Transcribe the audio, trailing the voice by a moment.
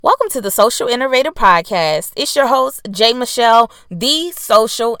to the Social Innovator Podcast. It's your host, J. Michelle, the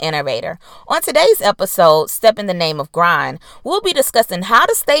Social Innovator. On today's episode, Step in the Name of Grind, we'll be discussing how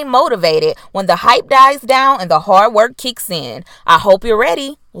to stay motivated when the hype dies down and the hard work kicks in. I hope you're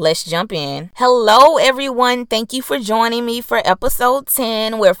ready. Let's jump in. Hello, everyone. Thank you for joining me for episode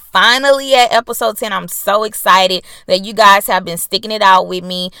 10. We're finally at episode 10. I'm so excited that you guys have been sticking it out with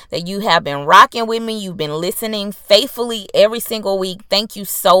me, that you have been rocking with me. You've been listening faithfully every single week. Thank you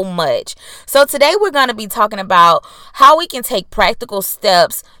so much. So today we're going to be talking about how we can take practical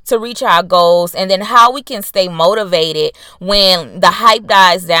steps to reach our goals, and then how we can stay motivated when the hype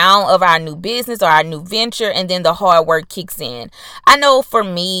dies down of our new business or our new venture, and then the hard work kicks in. I know for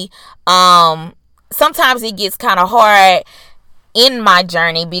me, sometimes it gets kind of hard in my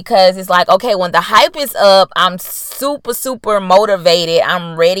journey because it's like, okay, when the hype is up, I'm super motivated.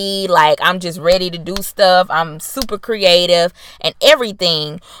 I'm ready. Like, I'm just ready to do stuff. I'm super creative and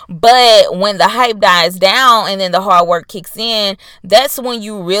everything. But when the hype dies down and then the hard work kicks in, that's when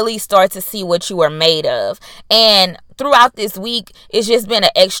you really start to see what you are made of. And throughout this week, it's just been an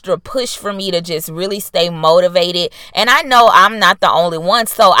extra push for me to just really stay motivated. And I know I'm not the only one.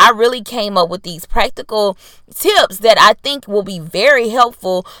 So I really came up with these practical tips that I think will be very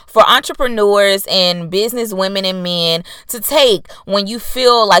helpful for entrepreneurs and business women and men to take when you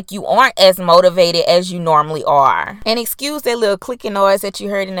feel like you aren't as motivated as you normally are. And excuse that little clicking noise that you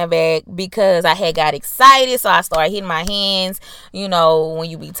heard in the back because I had got excited, so I started hitting my hands. You know, when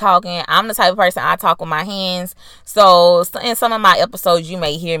you be talking, I'm the type of person, I talk with my hands. So in some of my episodes, you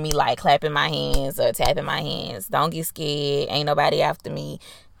may hear me like clapping my hands or tapping my hands. Don't get scared. Ain't nobody after me.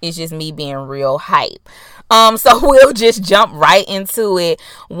 It's just me being real hype. So we'll just jump right into it.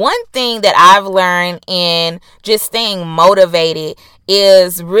 One thing that I've learned in just staying motivated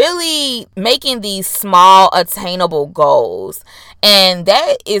is really making these small attainable goals. And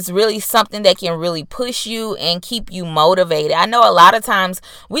that is really something that can really push you and keep you motivated. I know a lot of times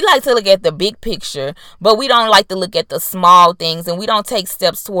we like to look at the big picture, but we don't like to look at the small things, and we don't take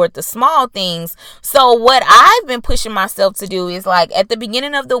steps toward the small things. So what I've been pushing myself to do is, like, at the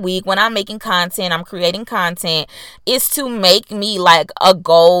beginning of the week when I'm making content, I'm creating content, is to make me like a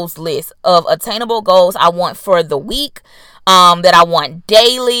goals list of attainable goals I want for the week. That I want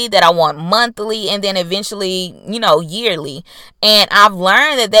daily, that I want monthly, and then eventually, yearly. And I've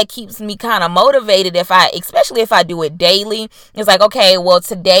learned that keeps me kind of motivated especially if I do it daily. It's like, okay, well,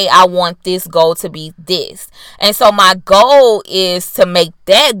 today I want this goal to be this. And so my goal is to make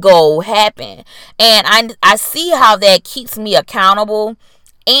that goal happen. And I see how that keeps me accountable.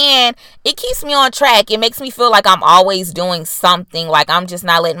 And it keeps me on track. It makes me feel like I'm always doing something, like I'm just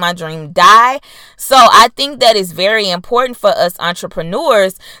not letting my dream die. So I think that is very important for us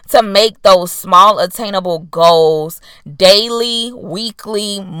entrepreneurs to make those small attainable goals daily,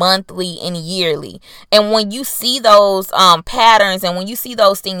 weekly, monthly, and yearly. And when you see those patterns, and when you see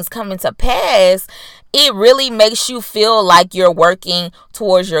those things come into pass, it really makes you feel like you're working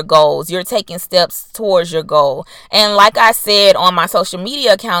towards your goals. You're taking steps towards your goal. And like I said on my social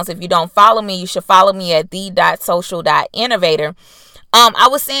media accounts, if you don't follow me, you should follow me at the.social.innovator. I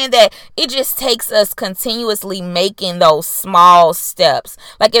was saying that it just takes us continuously making those small steps.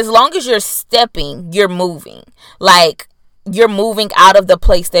 Like, as long as you're stepping, you're moving. Like, you're moving out of the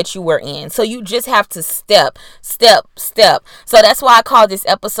place that you were in. So you just have to step. So that's why I call this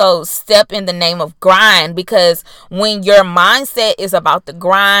episode Step in the Name of Grind, because when your mindset is about the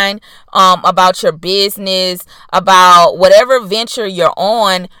grind, about your business, about whatever venture you're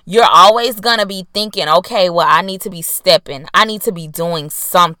on, you're always going to be thinking, okay, well, I need to be stepping. I need to be doing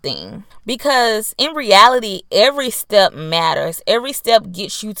something. Because in reality, every step matters. Every step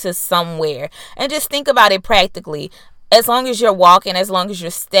gets you to somewhere. And just think about it practically. As long as you're walking, as long as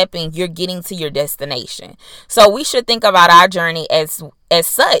you're stepping, you're getting to your destination. So we should think about our journey as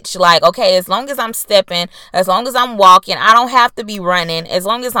such. Like, okay, as long as I'm stepping, as long as I'm walking, I don't have to be running. As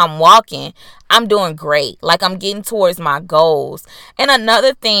long as I'm walking, I'm doing great. Like, I'm getting towards my goals. And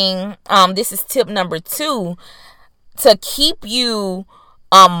another thing, this is tip number 2, to keep you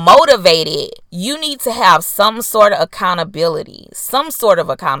motivated, you need to have some sort of accountability.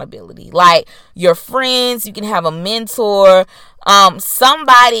 Like your friends, you can have a mentor,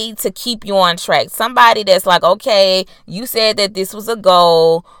 somebody to keep you on track. Somebody that's like, okay, you said that this was a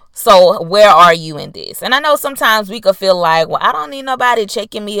goal. So where are you in this? And I know sometimes we could feel like, well, I don't need nobody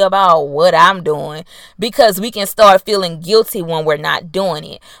checking me about what I'm doing, because we can start feeling guilty when we're not doing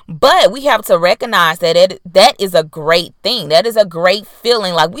it. But we have to recognize that that is a great thing. That is a great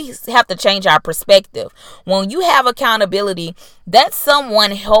feeling. Like, we have to change our perspective. When you have accountability, that's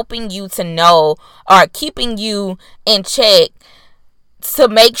someone helping you to know or keeping you in check to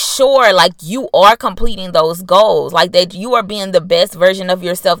make sure like you are completing those goals, like that you are being the best version of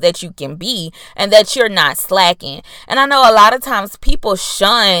yourself that you can be, and that you're not slacking. And I know a lot of times people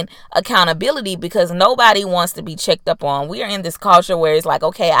shun accountability because nobody wants to be checked up on. We are in this culture where it's like,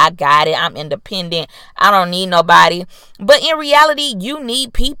 okay, I got it, I'm independent, I don't need nobody. But in reality, you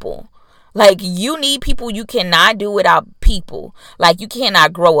need people. Like, you need people. You cannot do without people. Like, you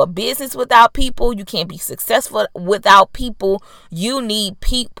cannot grow a business without people. You can't be successful without people. You need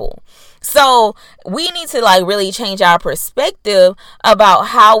people. So we need to like really change our perspective about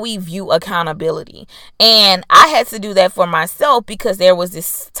how we view accountability. And I had to do that for myself because there was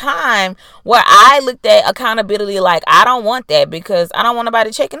this time where I looked at accountability like, I don't want that because I don't want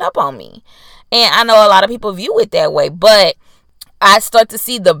nobody checking up on me. And I know a lot of people view it that way, but I start to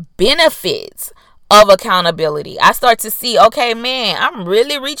see the benefits of accountability. I start to see, okay, man, I'm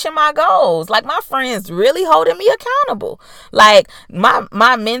really reaching my goals. Like, my friends really holding me accountable. Like,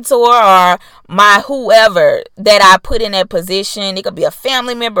 my mentor or my whoever that I put in that position, it could be a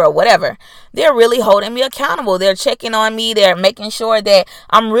family member or whatever, they're really holding me accountable. They're checking on me. They're making sure that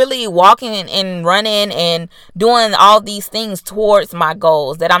I'm really walking and running and doing all these things towards my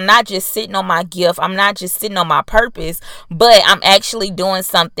goals, that I'm not just sitting on my gift. I'm not just sitting on my purpose, but I'm actually doing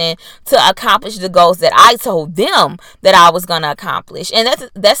something to accomplish the goals that I told them that I was going to accomplish. And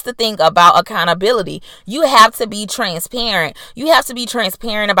that's the thing about accountability. You have to be transparent. You have to be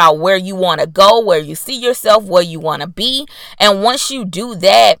transparent about where you want to go, where you see yourself, where you want to be. And once you do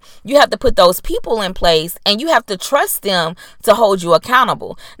that, you have to put those people in place and you have to trust them to hold you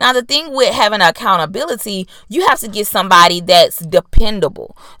accountable. Now, the thing with having accountability, you have to get somebody that's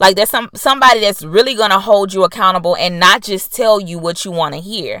dependable. Like, there's somebody that's really going to hold you accountable and not just tell you what you want to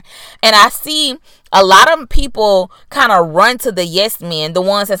hear. And I see a lot of people kind of run to the yes men, the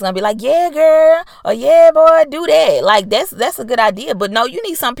ones that's going to be like, yeah, girl, or yeah, boy, do that. Like, that's a good idea. But no, you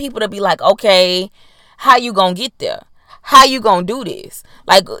need some people to be like, okay, how you going to get there? How you gonna do this?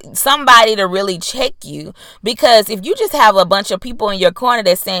 Like, somebody to really check you. Because if you just have a bunch of people in your corner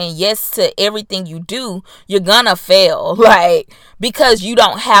that's saying yes to everything you do, you're gonna fail. Like, because you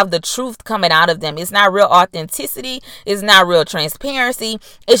don't have the truth coming out of them. It's not real authenticity. It's not real transparency.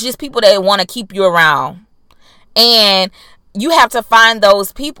 It's just people that want to keep you around. And you have to find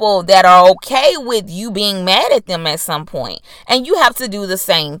those people that are okay with you being mad at them at some point. And you have to do the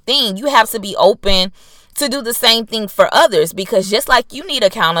same thing. You have to be open to do the same thing for others, because just like you need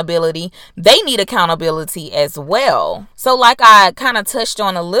accountability, they need accountability as well. So like I kind of touched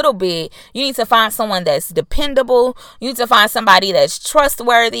on a little bit, you need to find someone that's dependable. You need to find somebody that's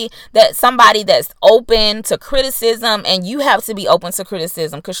trustworthy, that somebody that's open to criticism, and you have to be open to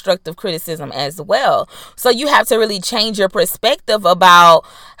criticism, constructive criticism as well. So you have to really change your perspective about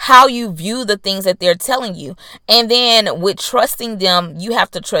how you view the things that they're telling you. And then with trusting them, you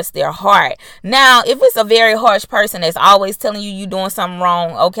have to trust their heart. Now, if it's a very harsh person that's always telling you you're doing something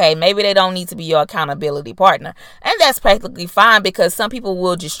wrong, okay, maybe they don't need to be your accountability partner. And that's perfectly fine, because some people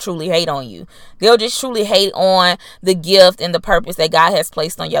will just truly hate on you. They'll just truly hate on the gift and the purpose that God has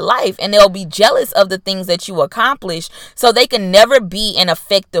placed on your life. And they'll be jealous of the things that you accomplish. So they can never be an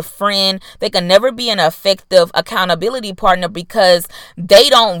effective friend. They can never be an effective accountability partner, because they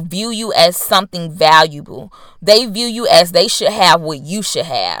don't view you as something valuable. They view you as they should have what you should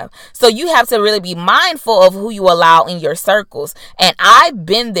have. So you have to really be mindful of who you allow in your circles. And I've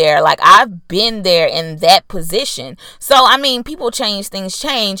been there. Like, I've been there in that position. So, I mean, people change, things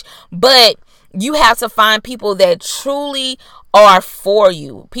change. But you have to find people that truly are for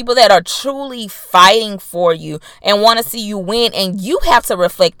you, people that are truly fighting for you and want to see you win. And you have to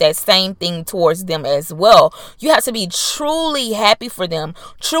reflect that same thing towards them as well. You have to be truly happy for them,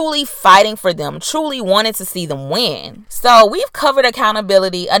 truly fighting for them, truly wanting to see them win. So we've covered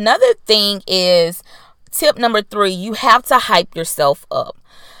accountability. Another thing is tip number 3, you have to hype yourself up.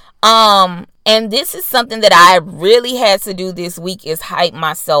 And this is something that I really had to do this week, is hype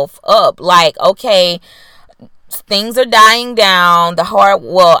myself up. Like, okay, things are dying down. It's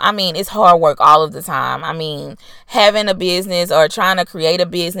hard work all of the time. I mean, having a business or trying to create a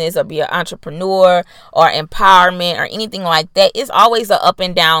business or be an entrepreneur or empowerment or anything like that, it's always an up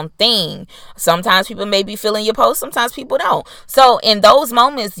and down thing. Sometimes people may be feeling your post, sometimes people don't. So in those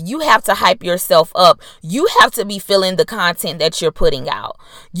moments, you have to hype yourself up. You have to be feeling the content that you're putting out.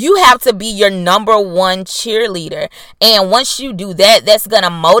 You have to be your number one cheerleader. And once you do that, that's going to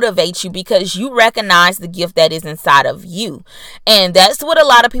motivate you, because you recognize the gift that is is inside of you. And that's what a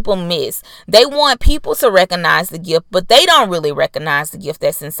lot of people miss. They want people to recognize the gift, but they don't really recognize the gift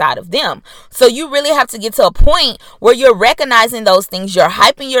that's inside of them. So you really have to get to a point where you're recognizing those things. You're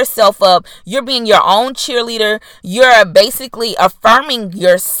hyping yourself up. You're being your own cheerleader. You're basically affirming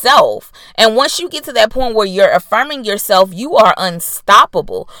yourself. And once you get to that point where you're affirming yourself, you are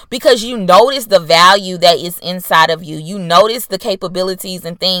unstoppable, because you notice the value that is inside of you. You notice the capabilities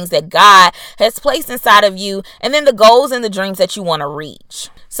and things that God has placed inside of you, and then the goals and the dreams that you want to reach.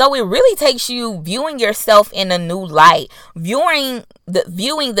 So it really takes you viewing yourself in a new light, viewing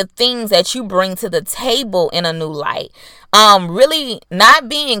the things that you bring to the table in a new light. Really not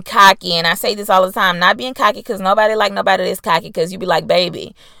being cocky, and I say this all the time, not being cocky, because nobody that's cocky, because you be like,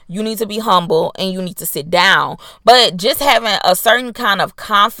 baby, you need to be humble and you need to sit down. But just having a certain kind of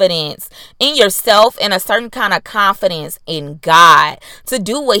confidence in yourself and a certain kind of confidence in God to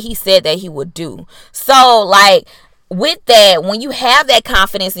do what he said that he would do. So like, with that, when you have that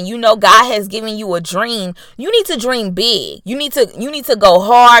confidence and you know God has given you a dream, you need to dream big. You need to go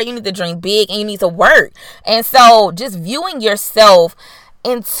hard. You need to dream big, and you need to work. And so just viewing yourself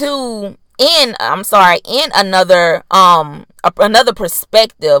in another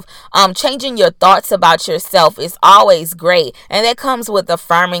perspective, changing your thoughts about yourself is always great. And that comes with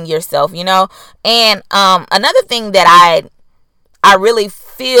affirming yourself, And another thing that I really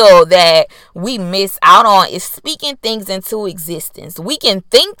feel that we miss out on is speaking things into existence. We can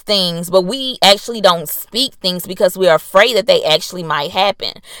think things, but we actually don't speak things because we're afraid that they actually might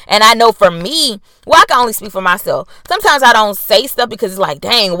happen. And I know for me, I can only speak for myself. Sometimes I don't say stuff because it's like,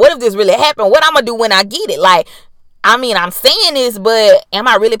 dang, what if this really happened? What I'm going to do when I get it? Like, I'm saying this, but am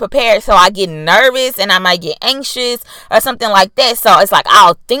I really prepared? So I get nervous and I might get anxious or something like that. So it's like,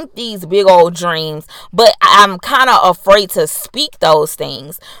 I'll think these big old dreams, but I'm kind of afraid to speak those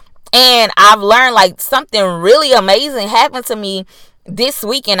things. And I've learned like something really amazing happened to me this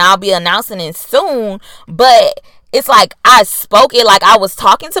week, and I'll be announcing it soon. But it's like I spoke it, like I was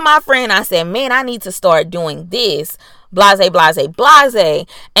talking to my friend. I said, man, I need to start doing this. Blase, blase, blase.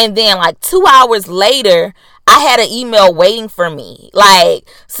 And then like 2 hours later, I had an email waiting for me. Like,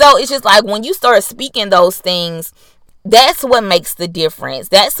 so it's just like when you start speaking those things, that's what makes the difference.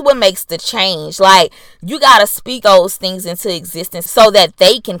 That's what makes the change. Like, you got to speak those things into existence so that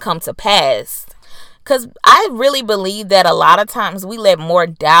they can come to pass. Because I really believe that a lot of times we let more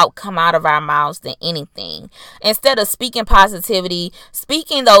doubt come out of our mouths than anything. Instead of speaking positivity,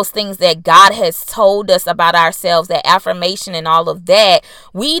 speaking those things that God has told us about ourselves, that affirmation and all of that,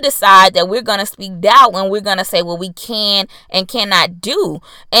 we decide that we're going to speak doubt and we're going to say what we can and cannot do.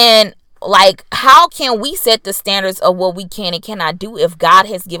 And like, how can we set the standards of what we can and cannot do if God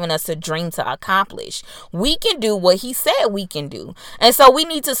has given us a dream to accomplish? We can do what he said we can do. And so we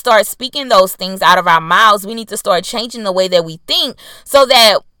need to start speaking those things out of our mouths. We need to start changing the way that we think so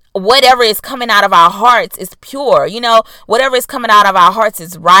that whatever is coming out of our hearts is pure. Whatever is coming out of our hearts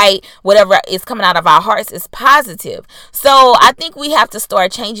is right. Whatever is coming out of our hearts is positive. So I think we have to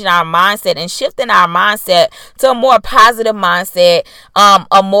start changing our mindset and shifting our mindset to a more positive mindset,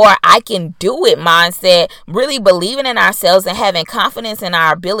 a more I can do it mindset, really believing in ourselves and having confidence in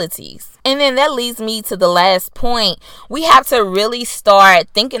our abilities. And then that leads me to the last point. We have to really start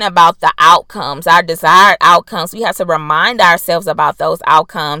thinking about the outcomes, our desired outcomes. We have to remind ourselves about those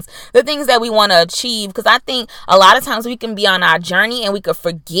outcomes, the things that we want to achieve. Because I think a lot of times we can be on our journey and we could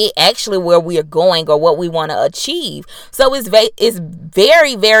forget actually where we are going or what we want to achieve. So it's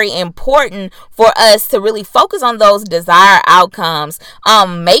very, very important for us to really focus on those desired outcomes.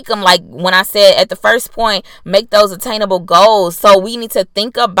 Make them, like when I said at the first point, make those attainable goals. So we need to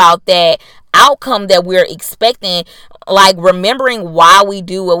think about that outcome that we're expecting, like remembering why we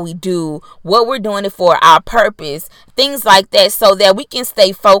do what we do, what we're doing it for, our purpose, things like that, so that we can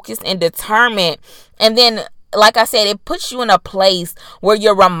stay focused and determined. And then, like I said, it puts you in a place where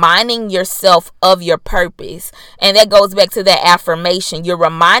you're reminding yourself of your purpose. And that goes back to that affirmation. You're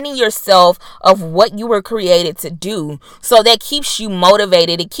reminding yourself of what you were created to do. So that keeps you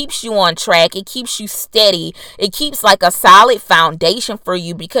motivated. It keeps you on track. It keeps you steady. It keeps like a solid foundation for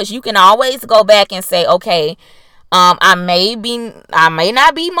you, because you can always go back and say, okay, I may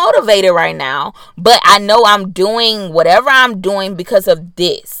not be motivated right now, but I know I'm doing whatever I'm doing because of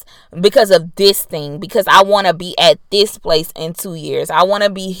this thing, because I want to be at this place in 2 years. I want to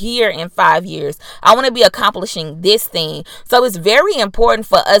be here in 5 years. I want to be accomplishing this thing. So it's very important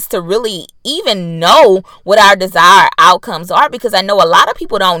for us to really even know what our desired outcomes are, because I know a lot of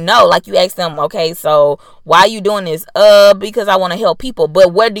people don't know. Like, you ask them, okay, so why are you doing this? Because I want to help people.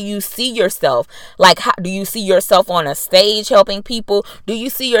 But where do you see yourself? Like, how do you see yourself yourself on a stage helping people? Do you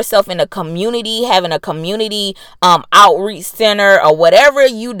see yourself in a community, having a community outreach center, or whatever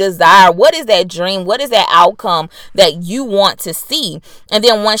you desire? What is that dream? What is that outcome that you want to see? And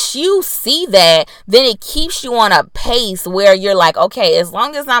then once you see that, then it keeps you on a pace where you're like, okay, as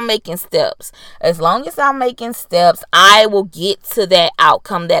long as I'm making steps, I will get to that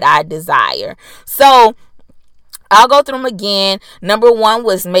outcome that I desire. So I'll go through them again. Number 1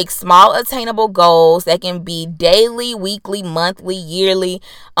 was make small attainable goals that can be daily, weekly, monthly, yearly.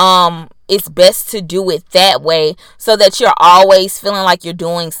 It's best to do it that way so that you're always feeling like you're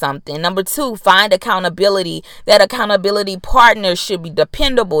doing something. Number 2, find accountability. That accountability partner should be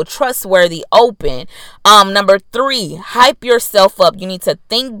dependable, trustworthy, open. Number 3, hype yourself up. You need to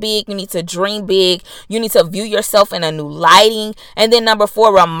think big. You need to dream big. You need to view yourself in a new lighting. And then number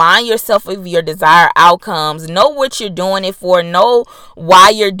 4, remind yourself of your desired outcomes. Know what you're doing it for. Know why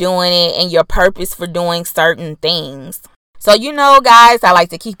you're doing it and your purpose for doing certain things. So, guys, I like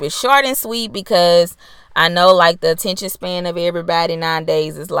to keep it short and sweet because I know like the attention span of everybody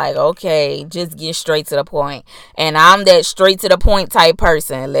nowadays is like, okay, just get straight to the point. And I'm that straight to the point type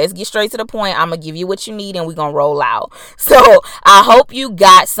person. Let's get straight to the point. I'm going to give you what you need and we're going to roll out. So I hope you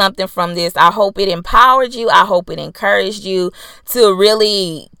got something from this. I hope it empowered you. I hope it encouraged you to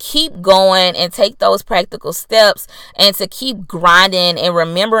really keep going and take those practical steps and to keep grinding and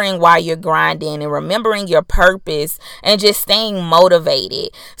remembering why you're grinding and remembering your purpose and just staying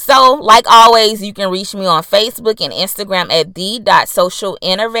motivated. So like always, you can reach me on Facebook and Instagram at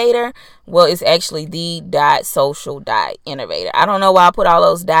the.social-innovator. Well, it's actually the.social.innovator. I don't know why I put all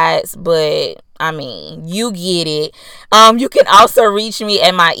those dots, but I mean, you get it. You can also reach me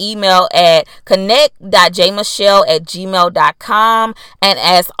at my email at connect.jmichelle@gmail.com. And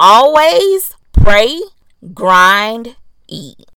as always, pray, grind, eat.